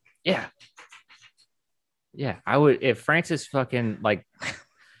unconscious. Yeah, I would. If Francis fucking like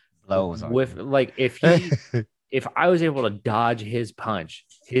blows with like if I was able to dodge his punch,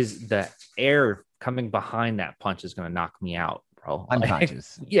 the air coming behind that punch is gonna knock me out, bro.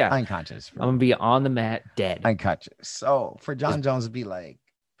 Unconscious. Unconscious. Bro. I'm gonna be on the mat, dead. Unconscious. So for John Jones to be like,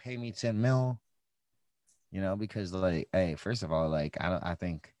 pay me $10 million. Because like, hey, first of all, like, I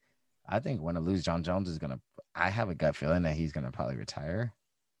think when I lose, John Jones is gonna. I have a gut feeling that he's gonna probably retire.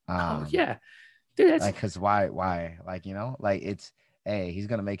 Yeah, dude. That's like, cause why? Like, like it's. Hey, he's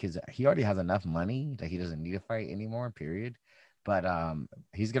gonna make his. He already has enough money that he doesn't need to fight anymore. Period. But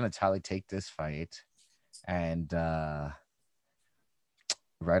he's gonna totally take this fight, and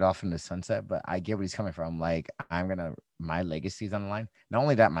right off in the sunset. But I get where he's coming from. Like, my legacy's on the line. Not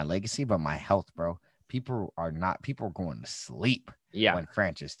only that, my legacy, but my health, bro. People are going to sleep when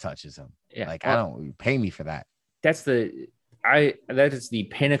Francis touches him. Yeah. Like, I don't pay me for that. That is the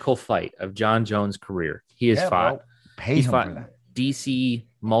pinnacle fight of John Jones' career. He has fought. Bro. Pay him for that. DC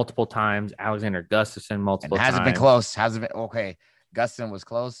multiple times, Alexander Gustafsson multiple times. Hasn't been close. Hasn't been okay. Gustafsson was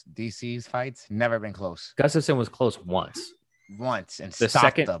close. DC's fights never been close. Gustafsson was close once, and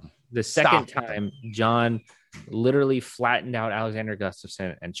stopped them. The second time, John literally flattened out Alexander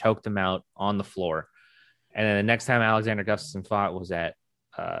Gustafsson and choked him out on the floor. And then the next time Alexander Gustafsson fought was at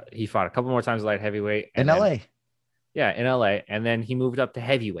he fought a couple more times at light heavyweight in LA. Yeah, in LA, and then he moved up to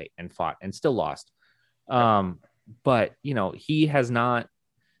heavyweight and fought and still lost. But he has not.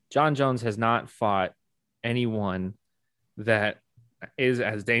 John Jones has not fought anyone that is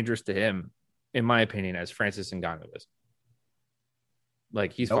as dangerous to him, in my opinion, as Francis Ngannou is.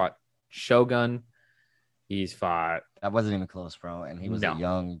 Like, he's fought Shogun. He's fought. That wasn't even close, bro. And he was a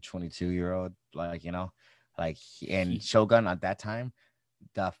young 22-year-old, and Shogun at that time,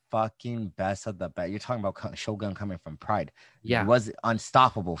 the fucking best of the best. You're talking about Shogun coming from Pride. Yeah. He was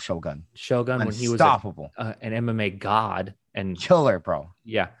unstoppable, Shogun. When he was an MMA god and killer, bro.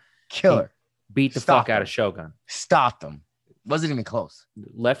 Yeah. Killer. He beat the fuck out of Shogun. Stopped him. Wasn't even close.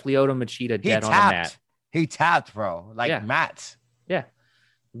 Left Lyoto Machida dead on the mat. He tapped, bro. Like mats. Yeah.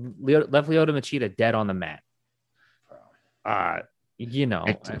 Left Lyoto Machida dead on the mat.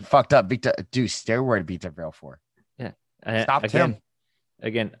 Fucked up. Steroid beat the Rail for. Yeah. Stopped him.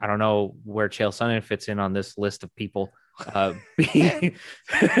 Again, I don't know where Chael Sonnen fits in on this list of people being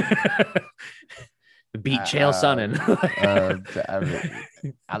Beat Chael Sonnen.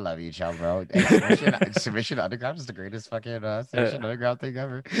 I love you, Chael, bro. Hey, submission underground is the greatest fucking submission underground thing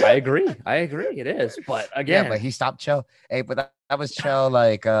ever. I agree. It is. But again, yeah, but he stopped Chael. Hey, but that was Chael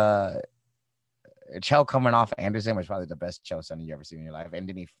like Chael coming off Anderson was probably the best Chael Sonnen you ever seen in your life. And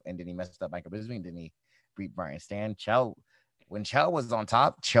then he messed up Michael Bisping. Then he beat Brian Stan. When Chael was on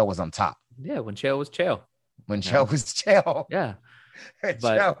top, Chael was on top. Yeah, when Chael was Chael. When Chael was Chael. Yeah.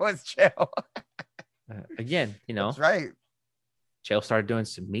 Chael was Chael. Again, that's right. Chael started doing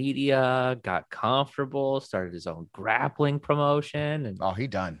some media, got comfortable, started his own grappling promotion, and he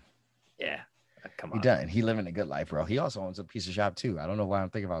done. Yeah, come on, he done. He living a good life, bro. He also owns a pizza shop too. I don't know why I'm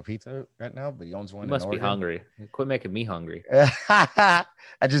thinking about pizza right now, but he owns one. You must be hungry. Quit making me hungry. I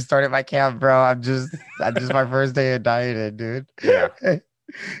just started my camp, bro. I'm just my first day of dieting, dude. Yeah.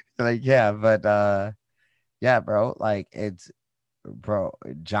 Yeah, bro. Like it's. Bro,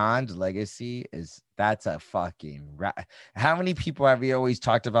 John's legacy that's a fucking how many people have we always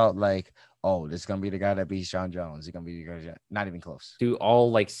talked about like, oh, this is gonna be the guy that beats John Jones? He's gonna be the guy, not even close. Dude,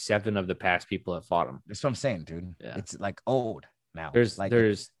 all like 7 of the past people have fought him. That's what I'm saying, dude. Yeah. It's like old now.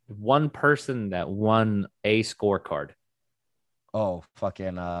 There's one person that won a scorecard. Oh,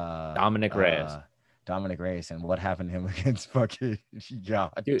 fucking Dominic Reyes. Dominic Reyes, and what happened to him against fucking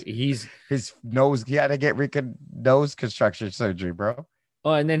God? Dude, his nose. He had to get nose construction surgery, bro.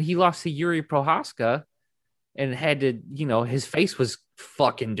 Oh, and then he lost to Yuri Prohaska, and had to, his face was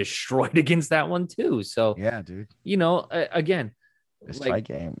fucking destroyed against that one too. So yeah, dude. Again, this fight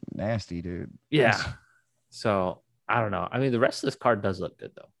game nasty, dude. Yeah. So I don't know. I mean, the rest of this card does look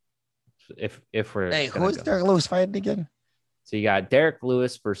good though. If we're who is Derek Lewis fighting again? So you got Derek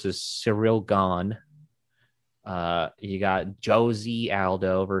Lewis versus Cyril Gahn. You got Josie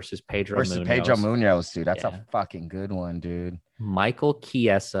Aldo versus Pedro Munoz, dude. That's a fucking good one, dude. Michael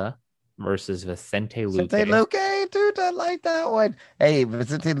Chiesa versus Vicente Luque, dude. I like that one. Hey,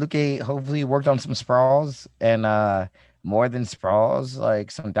 Vicente Luque hopefully worked on some sprawls and more than sprawls, like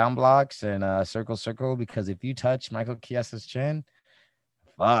some down blocks and circle, because if you touch Michael Chiesa's chin,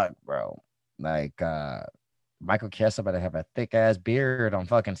 fuck, bro. Like Michael Chiesa better have a thick ass beard on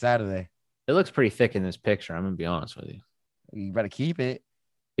fucking Saturday. It looks pretty thick in this picture. I'm gonna be honest with you. You better keep it.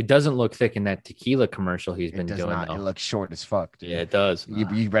 It doesn't look thick in that tequila commercial he's been doing. It looks short as fuck, dude. Yeah, it does.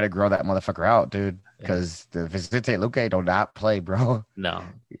 You better grow that motherfucker out, dude. Because the Vicente Luque do not play, bro. No.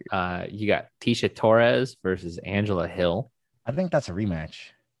 You got Tisha Torres versus Angela Hill. I think that's a rematch.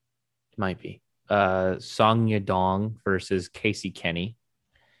 It might be. Song Yadong versus Casey Kenny.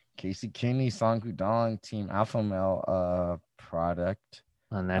 Casey Kenny, Song Yadong, Team Alpha Male product.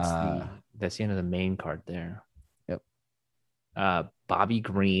 And that's the end of the main card there. Yep. Bobby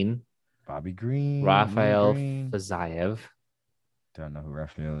Green. Rafael Fazayev. Don't know who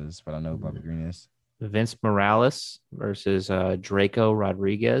Rafael is, but I know who Bobby Green is. Vince Morales versus Draco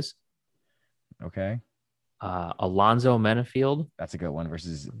Rodriguez. Okay. Alonzo Menafield. That's a good one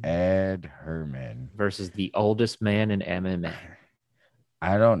versus Ed Herman. Versus the oldest man in MMA.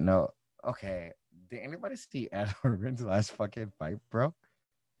 I don't know. Okay. Did anybody see Ed Herman's last fucking fight, bro?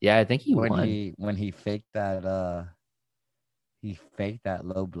 Yeah, I think he won. When he faked that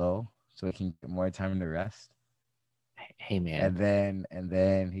low blow so he can get more time to rest. Hey man. And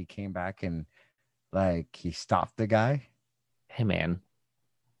then he came back and like he stopped the guy. Hey man.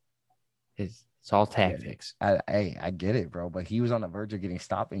 It's all tactics. I get it, bro. But he was on the verge of getting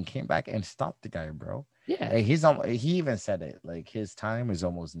stopped and came back and stopped the guy, bro. Yeah. Hey, he even said it. Like his time is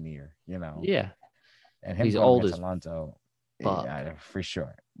almost near, Yeah. And he's old as Alonzo. Yeah, for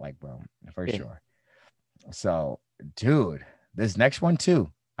sure. Like, bro, for sure. So, dude, this next one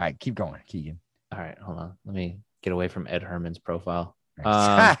too. All right, keep going, Keegan. All right, hold on. Let me get away from Ed Herman's profile.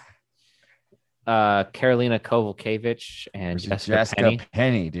 Karolina Kowalkiewicz and Jessica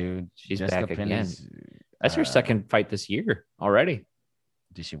Penny, dude. She's Jessica back again. That's her second fight this year already.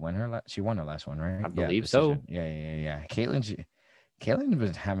 Did she win her? She won her last one, right? I believe so. Yeah. Caitlyn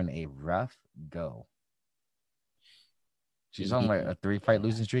was having a rough go. She's on like a 3-fight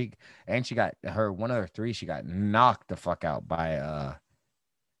losing streak, and she got one of her 3. She got knocked the fuck out by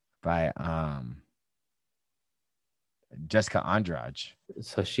Jessica Andrade.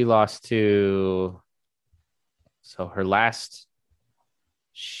 So she lost to. So her last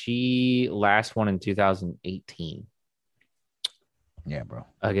won in 2018. Yeah, bro.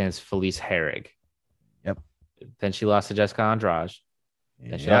 Against Felice Herrig. Yep. Then she lost to Jessica Andrade.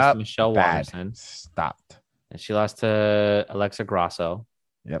 Then she lost to Michelle Waterson. Stopped. And she lost to Alexa Grasso.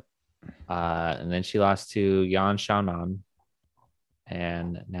 Yep. And then she lost to Yan Xiaonan.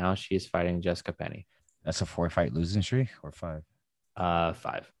 And now she's fighting Jessica Penny. That's a 4-fight losing streak or 5?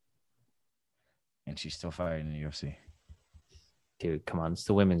 5. and she's still fighting in the UFC. Dude, come on. It's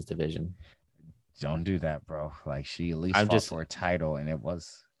the women's division. Don't do that, bro. Like, she at least fought for a title, and it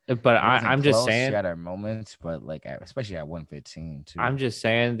was. But I'm just saying. She had her moments, but like, especially at 115 too. I'm just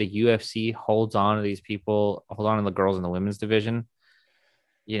saying the UFC holds on to these people, hold on to the girls in the women's division.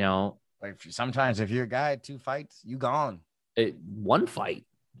 You know, like sometimes if you're a guy, 2 fights, you gone. One fight.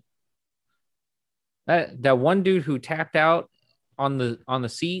 That one dude who tapped out on the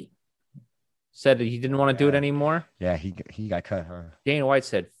seat said that he didn't want to do it anymore. Yeah, he got cut. Dana White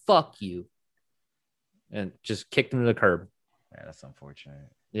said, "Fuck you," and just kicked him to the curb. Yeah, that's unfortunate.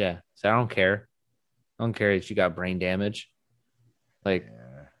 Yeah, so I don't care. I don't care that you got brain damage. Like,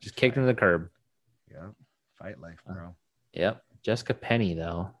 just kicked him to the curb. Yep. Fight life, bro. Yep. Jessica Penny,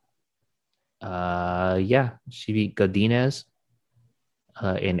 though. Yeah, she beat Godinez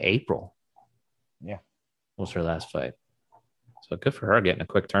in April. Yeah. Was her last fight. So good for her getting a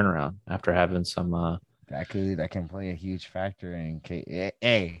quick turnaround after having some. That can play a huge factor in case.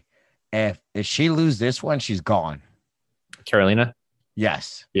 Hey, if she lose this one, she's gone. Carolina?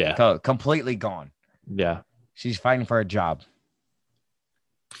 Yes. Yeah. Completely gone. Yeah. She's fighting for a job.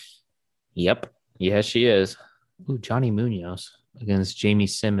 Yep. Yes, she is. Ooh, Johnny Munoz against Jamie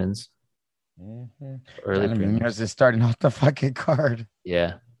Simmons. Mm-hmm. Johnny Munoz is starting off the fucking card.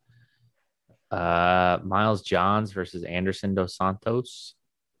 Yeah. Miles Johns versus Anderson Dos Santos.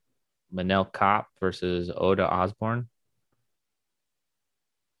 Manel Kopp versus Oda Osborne.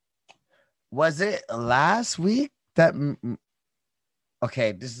 Was it last week that?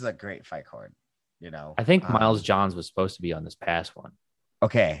 Okay, this is a great fight card. You know, I think Miles Johns was supposed to be on this past one.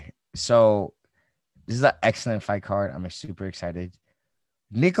 Okay, so this is an excellent fight card. I'm super excited.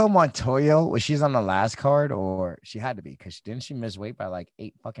 Nico Montoya, was she's on the last card, or she had to be because didn't she miss weight by like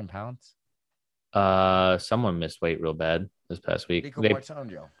 8 fucking pounds? Someone missed weight real bad this past week.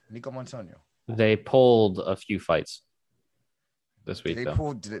 Nico Montoya. They pulled a few fights this week.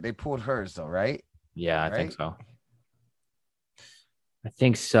 They pulled hers though, right? Yeah, I think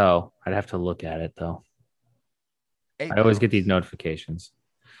so. I'd have to look at it though. I always get these notifications.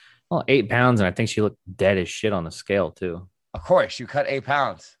 Well, 8 pounds, and I think she looked dead as shit on the scale too. Of course, you cut 8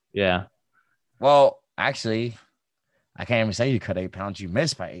 pounds. Yeah. Well, actually, I can't even say you cut 8 pounds. You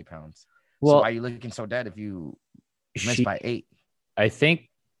missed by 8 pounds. Well, so why are you looking so dead if you missed by 8? I think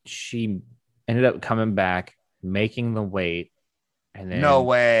she ended up coming back, making the weight, and then no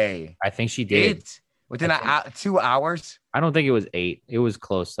way. I think she did 8 within 2 hours. I don't think it was 8. It was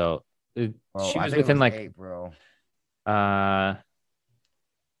close though. She was within like 8, bro. God,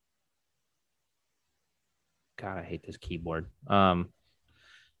 I hate this keyboard.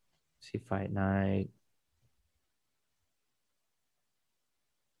 See fight night.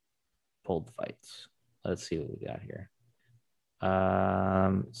 Pulled fights. Let's see what we got here.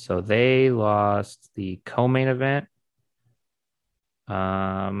 So they lost the co-main event.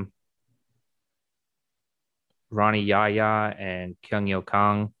 Ronnie Yaya and Kyung Yo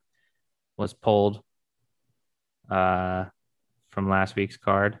Kang was pulled from last week's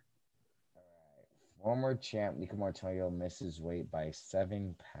card. Former champ Nico Montoya misses weight by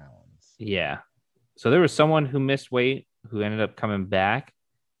 7 pounds. Yeah. So there was someone who missed weight who ended up coming back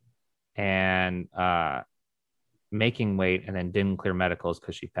and making weight and then didn't clear medicals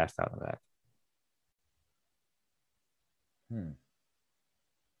because she passed out in the back.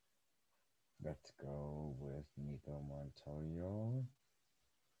 Let's go with Nico Montoya.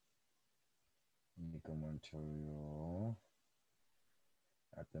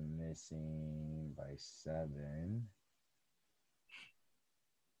 After missing by 7.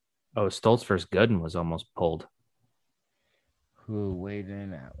 Oh, Stoltz versus Gooden was almost pulled. Who weighed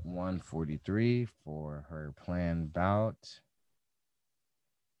in at 143 for her planned bout.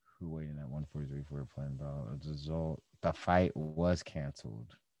 As a result, the fight was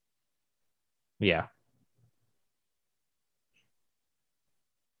canceled. Yeah.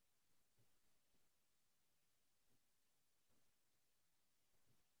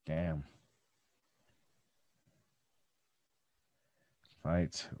 Damn.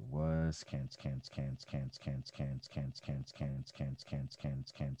 Fight was canceled.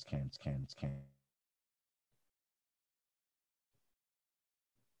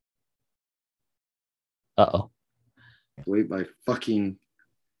 Uh-oh. Weight by fucking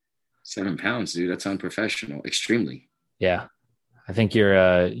 7 pounds, dude. That's unprofessional. Extremely. Yeah. I think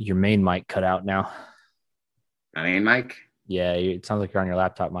your main mic cut out now. My main mic? Yeah, it sounds like you're on your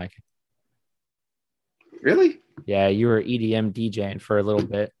laptop mic. Really? Yeah, you were EDM DJing for a little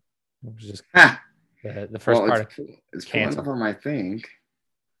bit. It was just the first part. It's pulling up on my thing.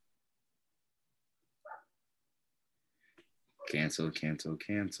 Canceled.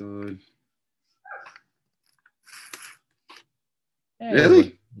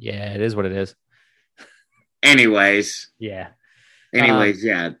 Really? Yeah, it is what it is. Anyways. Yeah.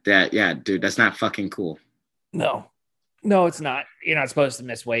 Yeah, dude, that's not fucking cool. No, it's not. You're not supposed to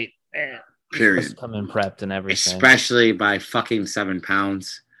miss weight. Period. You're supposed to come in prepped and everything. Especially by fucking 7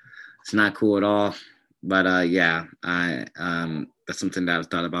 pounds. It's not cool at all. But I that's something that I've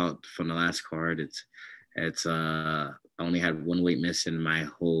thought about from the last card. It's I only had one weight miss in my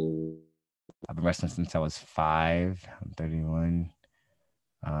whole. I've been wrestling since I was 5. I'm 31.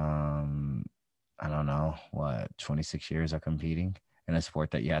 I don't know what 26 years of competing in a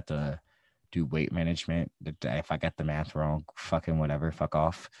sport that you have to do weight management. If I got the math wrong, fucking whatever, fuck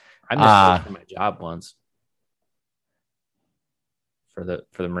off. I missed weight for my job once. For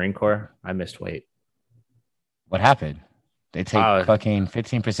the Marine Corps, I missed weight. What happened? They take fucking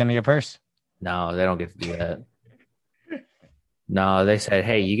 15% of your purse? No, they don't get to do that. No, they said,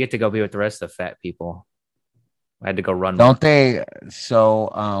 hey, you get to go be with the rest of the fat people. I had to go run. Don't they? So,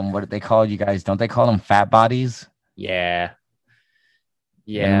 what do they call you guys? Don't they call them fat bodies? Yeah.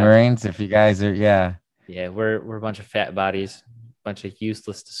 In Marines, if you guys are, yeah. Yeah, we're a bunch of fat bodies, a bunch of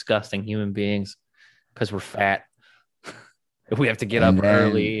useless, disgusting human beings because we're fat. We have to get up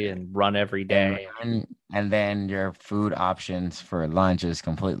early and run every day. And then your food options for lunch is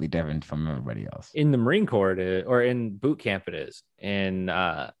completely different from everybody else. In the Marine Corps, or in boot camp, it is. And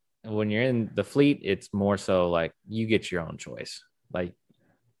when you're in the fleet, it's more so like you get your own choice. Like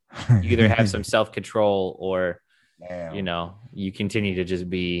you either have some self-control or, you continue to just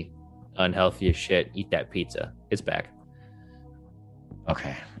be unhealthy as shit. Eat that pizza. It's back.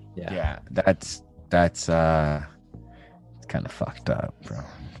 Okay. Yeah. That's kind of fucked up, bro.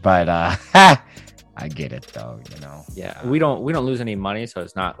 But I get it though, Yeah, we don't lose any money, so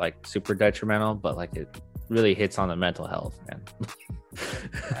it's not like super detrimental, but like it really hits on the mental health, man.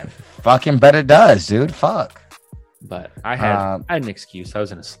 I fucking bet it does, dude. Fuck. But I had an excuse. I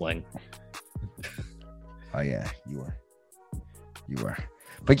was in a sling. Oh yeah, you were.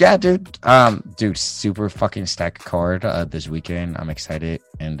 But yeah, dude, super fucking stacked card this weekend. I'm excited.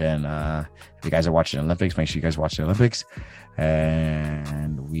 And then if you guys are watching the Olympics, make sure you guys watch the Olympics.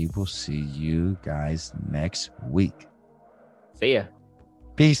 And we will see you guys next week. See ya.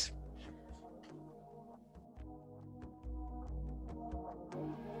 Peace.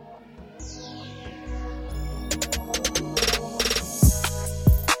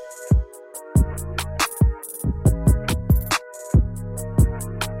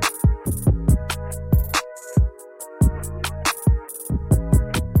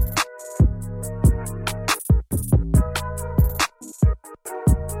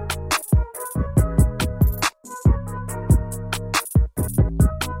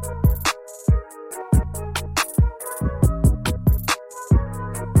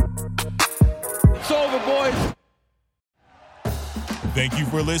 Thank you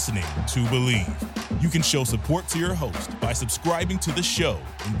for listening to Believe. You can show support to your host by subscribing to the show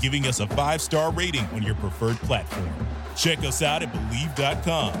and giving us a 5-star rating on your preferred platform. Check us out at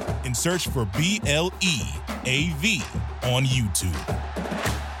Believe.com and search for BLEAV on YouTube.